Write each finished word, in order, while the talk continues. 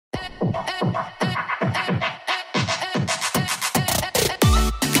Yo,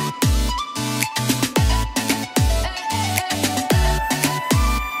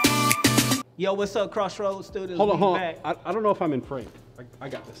 what's up, Crossroads students? Hold on. Back. I don't know if I'm in frame. I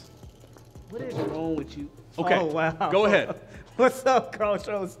got this. What is wrong with you? Okay. Oh, wow. Go ahead. What's up,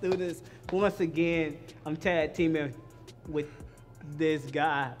 Crossroads students? Once again, I'm tag teaming with this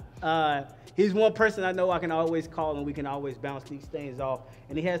guy. He's one person I know I can always call and we can always bounce these things off.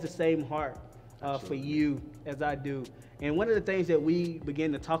 And he has the same heart for you as I do. And one of the things that we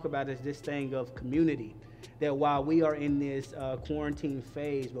begin to talk about is this thing of community. That while we are in this quarantine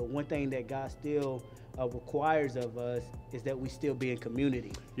phase, but one thing that God still requires of us is that we still be in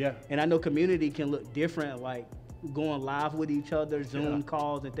community. Yeah. And I know community can look different, like going live with each other, Zoom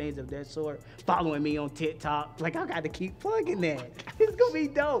calls and things of that sort, following me on TikTok. Like, I got to keep plugging that. It's going to be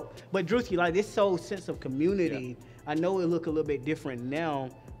dope. But Drewski, like this whole sense of community, I know it look a little bit different now,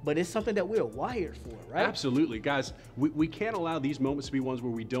 but it's something that we're wired for, right? Absolutely. Guys, we can't allow these moments to be ones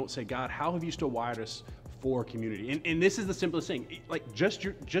where we don't say, God, how have you still wired us for community? And this is the simplest thing. Like just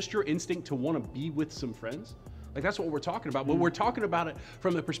your instinct to want to be with some friends. Like that's what we're talking about. But we're talking about it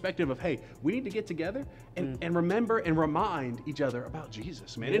from the perspective of, hey, we need to get together and remember and remind each other about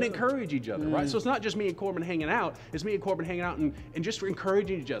Jesus, man, and encourage each other, right? So it's not just me and Corbin hanging out. It's me and Corbin hanging out and just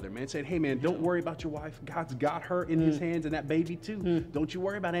encouraging each other, man, saying, hey, man, don't worry about your wife. God's got her in his hands and that baby too. Don't you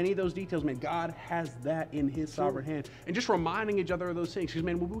worry about any of those details, man. God has that in his sovereign hand. And just reminding each other of those things. Because,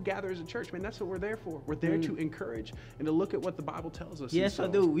 man, when we gather as a church, man, that's what we're there for. We're there to encourage and to look at what the Bible tells us. Yes, I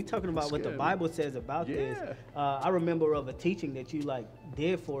do. We talking about what the Bible says about this. I remember of a teaching that you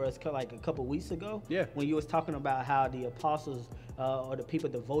did for us like a couple weeks ago. Yeah. When you was talking about how the apostles or the people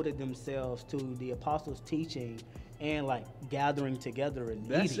devoted themselves to the apostles' teaching and like gathering together and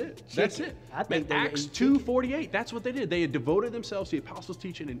meeting. That's it. I think Acts 2:48. That's what they did. They had devoted themselves to the apostles'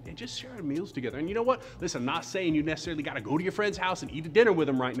 teaching and just sharing meals together. And you know what? Listen, I'm not saying you necessarily got to go to your friend's house and eat a dinner with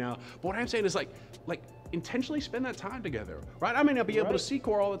them right now. But what I'm saying is like intentionally spend that time together, right? I may not be able to see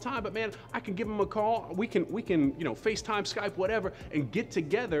Core all the time, but man, I can give him a call. We can FaceTime, Skype, whatever, and get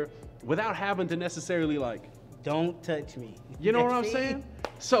together without having to necessarily don't touch me. You know what I'm saying?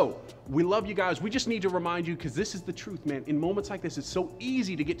 So we love you guys. We just need to remind you, because this is the truth, man. In moments like this, it's so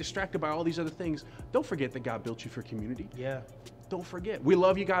easy to get distracted by all these other things. Don't forget that God built you for community. Yeah. Don't forget. We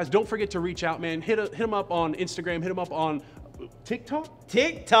love you guys. Don't forget to reach out, man. Hit them up on Instagram. Hit them up on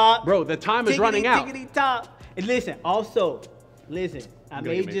TikTok. Bro, the time is running out. Top. And listen, don't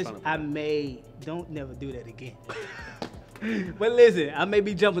never do that again. But listen, I may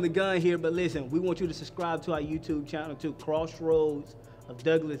be jumping the gun here, but listen, we want you to subscribe to our YouTube channel too, Crossroads of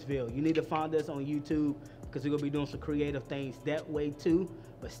Douglasville. You need to find us on YouTube because we're going to be doing some creative things that way too.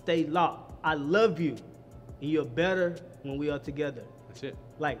 But stay locked. I love you. And you're better when we are together. That's it.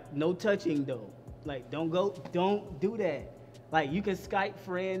 Like, no touching though. Like, don't do that. Like, you can Skype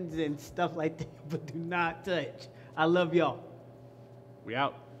friends and stuff like that, but do not touch. I love y'all. We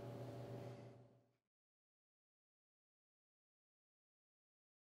out.